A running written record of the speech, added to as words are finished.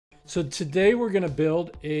So today we're gonna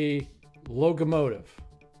build a locomotive.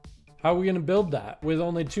 How are we gonna build that? With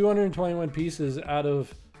only 221 pieces out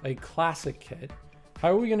of a classic kit.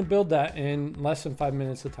 How are we gonna build that in less than 5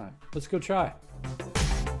 minutes of time? Let's go try.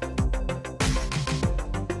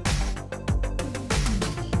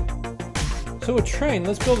 So a train,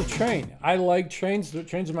 let's build a train. I like trains.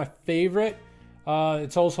 Trains are my favorite.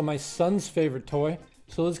 It's also my son's favorite toy.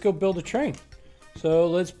 So let's go build a train. So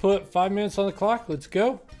let's put 5 minutes on the clock. Let's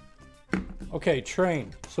go. Okay,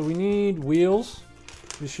 train. So we need wheels.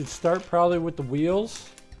 We should start probably with the wheels.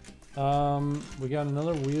 We got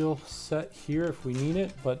another wheel set here if we need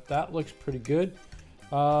it, but that looks pretty good.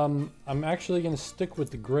 I'm actually gonna stick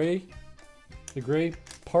with the gray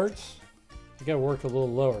parts. I gotta work a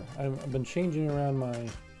little lower. I've been changing around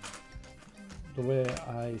the way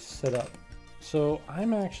I set up. So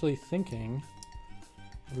I'm actually thinking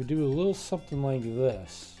we do a little something like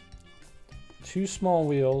this. 2 small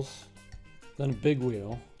wheels, then a big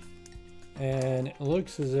wheel. And it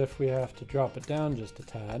looks as if we have to drop it down just a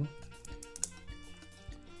tad.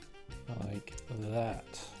 Like that.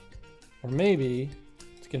 Or maybe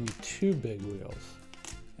it's gonna be 2 big wheels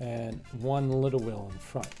and 1 little wheel in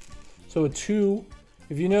front. So a 2,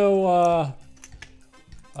 if you know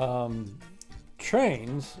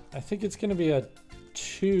trains, I think it's gonna be a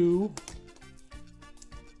 2,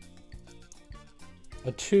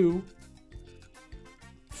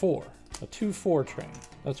 4, a 2-4 train.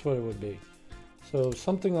 That's what it would be. So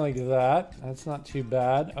something like that. That's not too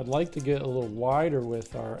bad. I'd like to get a little wider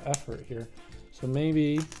with our effort here. So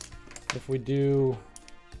maybe if we do,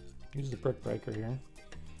 use the brick breaker here.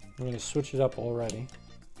 I'm going to switch it up already.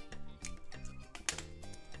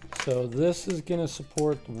 So this is going to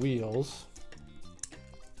support the wheels.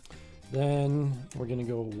 Then we're going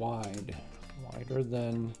to go wider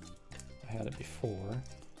than I had it before.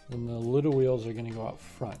 And the little wheels are going to go out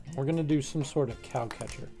front. We're going to do some sort of cow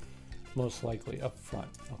catcher, most likely up front.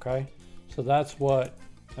 Okay, so that's what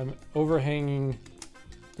I'm overhanging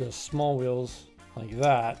the small wheels like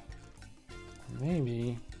that.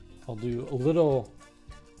 Maybe I'll do a little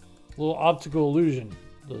optical illusion.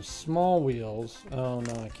 The small wheels. Oh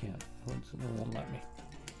no, I can't. It won't let me.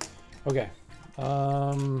 Okay.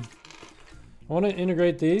 I want to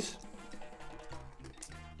integrate these.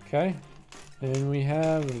 Okay. And we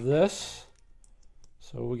have this.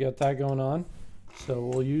 So we got that going on. So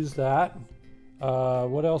we'll use that.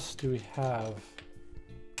 What else do we have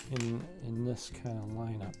in this kind of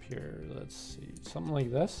lineup here? Let's see. Something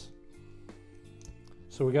like this.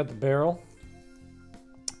 So we got the barrel,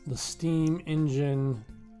 the steam engine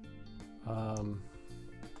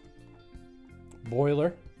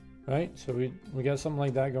boiler, right? So we got something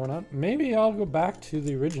like that going on. Maybe I'll go back to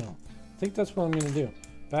the original. I think that's what I'm going to do.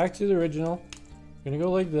 Back to the original. I'm going to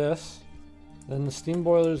go like this. Then the steam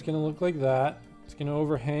boiler is going to look like that. It's going to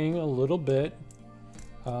overhang a little bit.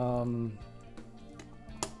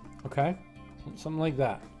 Okay, something like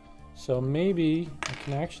that. So maybe I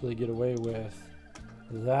can actually get away with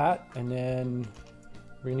that, and then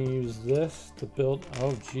we're going to use this to build.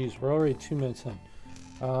 Oh geez, we're already 2 minutes in.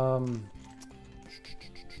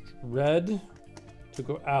 Red to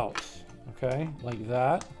go out. Okay, like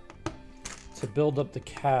that. To build up the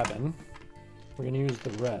cabin, we're going to use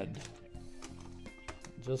the red.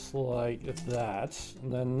 Just like that.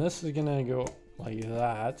 And then this is gonna go like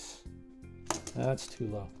that. That's too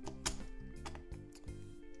low.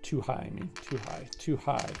 Too high, I mean, too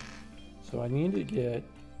high. So I need to get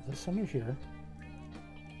this under here.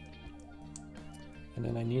 And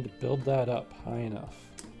then I need to build that up high enough.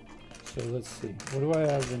 So let's see, what do I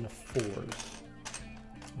have in the 4s?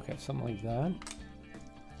 Okay, something like that.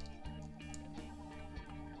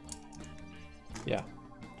 Yeah.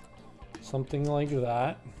 Something like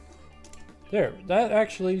that. There, that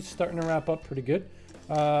actually is starting to wrap up pretty good.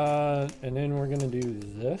 And then we're gonna do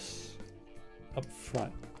this up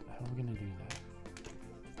front. How are we gonna do that?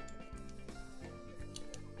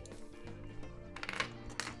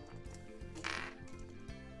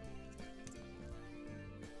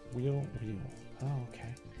 Wheel. Oh,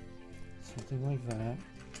 okay. Something like that.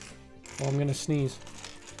 Well, I'm gonna sneeze.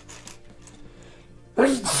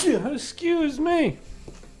 Excuse me.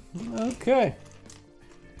 Okay.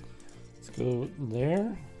 Let's go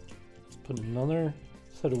there. Let's put another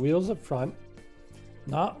set of wheels up front.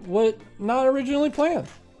 Not originally planned,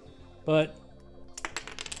 but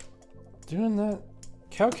doing that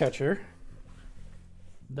cow catcher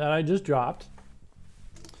that I just dropped,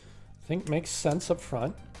 I think makes sense up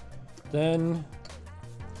front. Then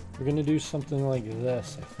we're gonna do something like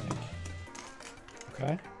this, I think.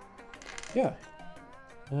 Okay. Yeah.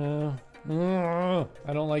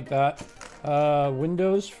 I don't like that.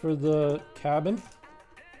 Windows for the cabin.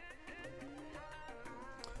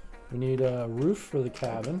 We need a roof for the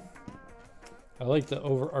cabin. I like to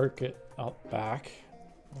over arc it out back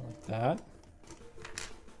like that.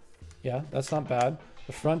 Yeah, that's not bad.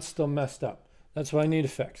 The front's still messed up. That's what I need to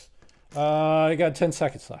fix. I got 10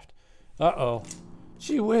 seconds left. Uh-oh.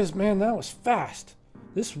 Gee whiz, man, that was fast.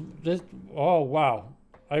 This, oh, wow.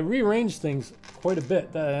 I rearranged things quite a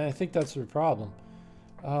bit. I think that's the problem.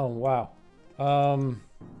 Oh, wow.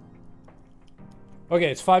 Okay,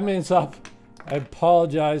 it's 5 minutes up. I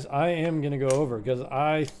apologize. I am going to go over because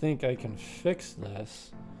I think I can fix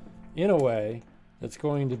this in a way that's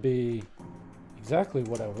going to be exactly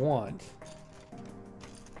what I want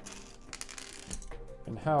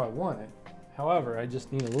and how I want it. However, I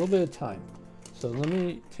just need a little bit of time. So let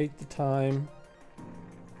me take the time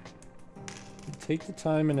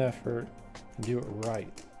and effort and do it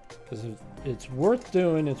right. Because if it's worth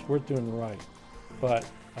doing, it's worth doing right. But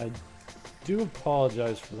I do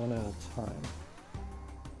apologize for running out of time.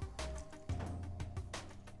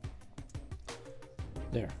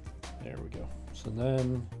 There we go. So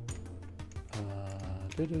then,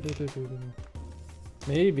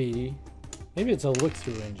 maybe it's a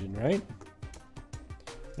look-through engine, right?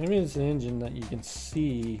 Maybe it's an engine that you can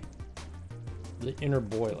see the inner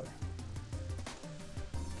boiler.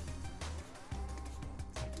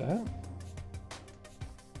 Like that?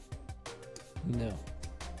 No.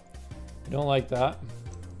 I don't like that.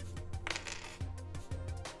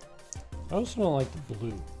 I also don't like the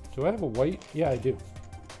blue. Do I have a white? Yeah, I do.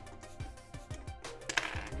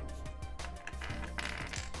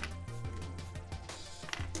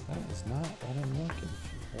 That is not what I'm looking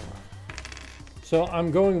for. So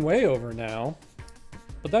I'm going way over now,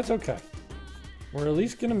 but that's okay. We're at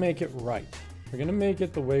least gonna make it right. We're gonna make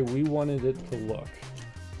it the way we wanted it to look.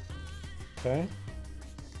 Okay?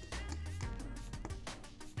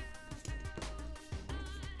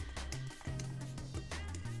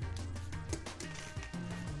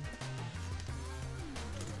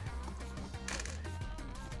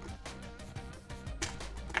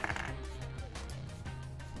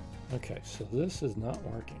 Okay, so this is not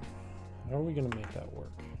working. How are we going to make that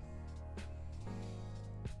work?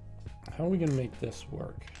 How are we going to make this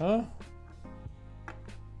work, huh?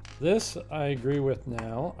 This I agree with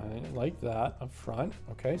now. I like that up front.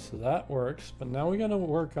 Okay, so that works. But now we got to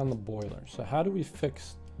work on the boiler. So how do we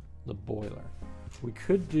fix the boiler? We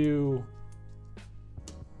could do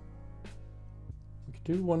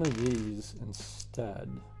one of these instead.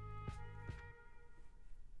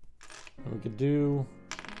 And we could do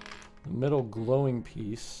the middle glowing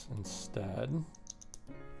piece instead.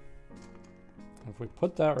 If we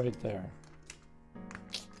put that right there,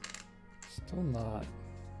 still not.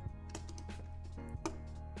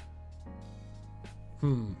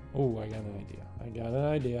 Oh, I got an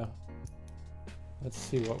idea. Let's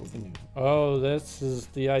see what we can do. Oh, this is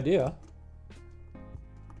the idea.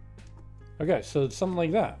 Okay, so it's something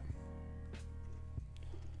like that.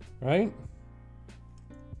 Right?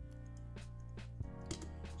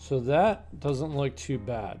 So that doesn't look too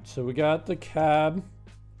bad. So we got the cab.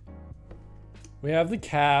 We have the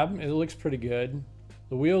cab. It looks pretty good.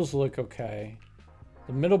 The wheels look okay.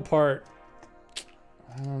 The middle part,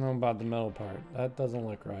 I don't know about the middle part. That doesn't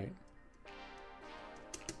look right.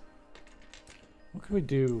 What can we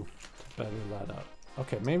do to better that up?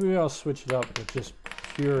 Okay, maybe I'll switch it up with just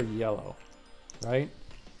pure yellow, right?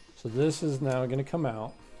 So this is now going to come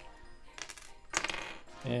out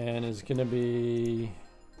and it's going to be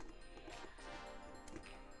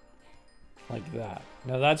like that.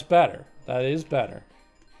 Now that's better. That is better.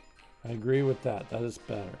 I agree with that. That is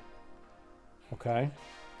better. Okay.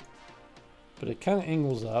 But it kind of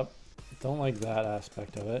angles up. Don't like that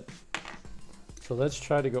aspect of it. So let's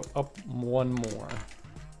try to go up one more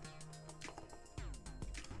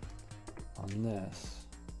on this.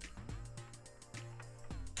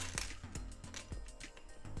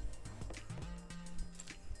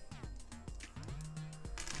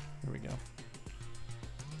 Here we go.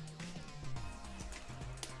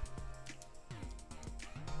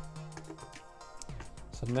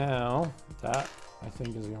 So now that I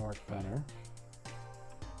think is going to work better.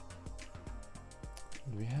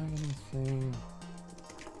 Do we have anything?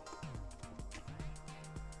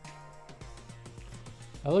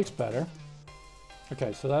 That looks better.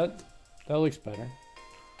 Okay, so that looks better.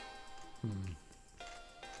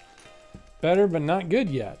 Better, but not good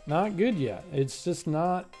yet. Not good yet. It's just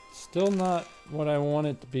not, still not what I want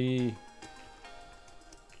it to be.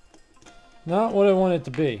 Not what I want it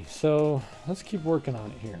to be. So let's keep working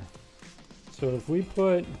on it here. So if we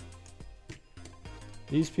put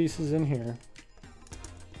these pieces in here,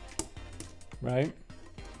 right?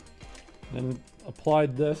 Then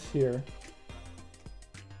applied this here.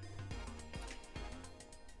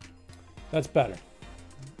 That's better.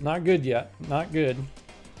 Not good yet. Not good.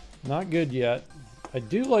 Not good yet. I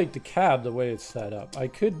do like the cab the way it's set up. I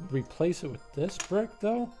could replace it with this brick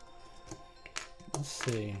though. Let's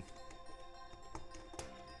see.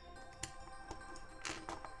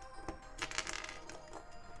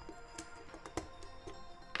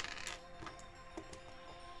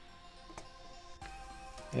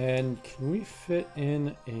 And can we fit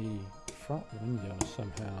in a front window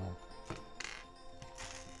somehow?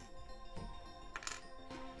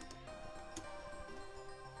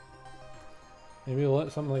 Maybe we'll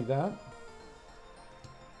let something like that?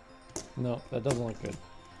 No, that doesn't look good.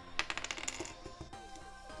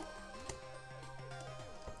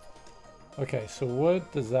 Okay, so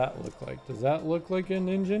what does that look like? Does that look like an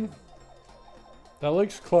engine? That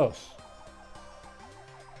looks close.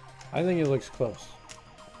 I think it looks close.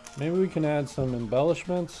 Maybe we can add some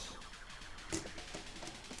embellishments.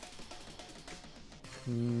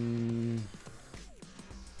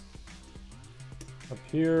 Up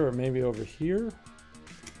here, or maybe over here.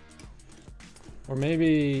 Or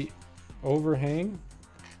maybe overhang.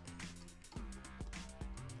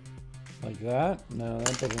 Like that? No,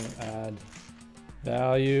 that doesn't add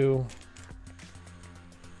value.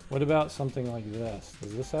 What about something like this?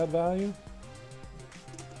 Does this add value?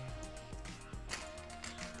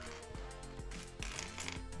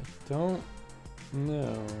 I don't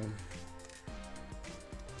know.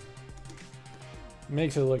 It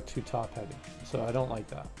makes it look too top heavy, so I don't like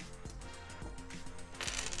that.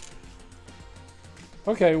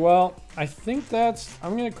 Okay, well, I think that's,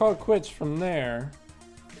 I'm gonna call it quits from there,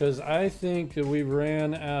 because I think that we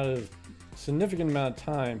ran out of a significant amount of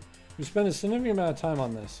time. We spent a significant amount of time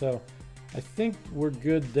on this, so I think we're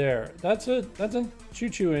good there. That's a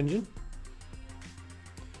choo-choo engine.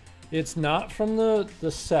 It's not from the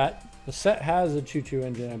set. The set has a choo-choo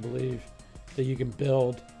engine, I believe, that you can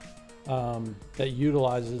build that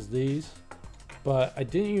utilizes these, but I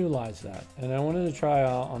didn't utilize that, and I wanted to try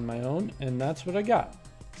out on my own, and that's what I got.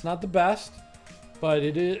 It's not the best, but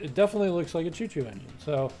it definitely looks like a choo-choo engine.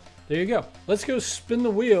 So there you go. Let's go spin the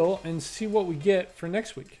wheel and see what we get for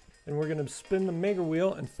next week. And we're going to spin the Mega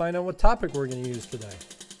Wheel and find out what topic we're going to use today.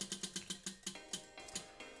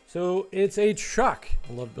 So it's a truck.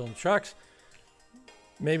 I love building trucks.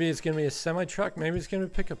 Maybe it's going to be a semi-truck. Maybe it's going to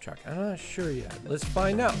be a pickup truck. I'm not sure yet. Let's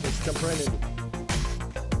find out. Let's jump right into it.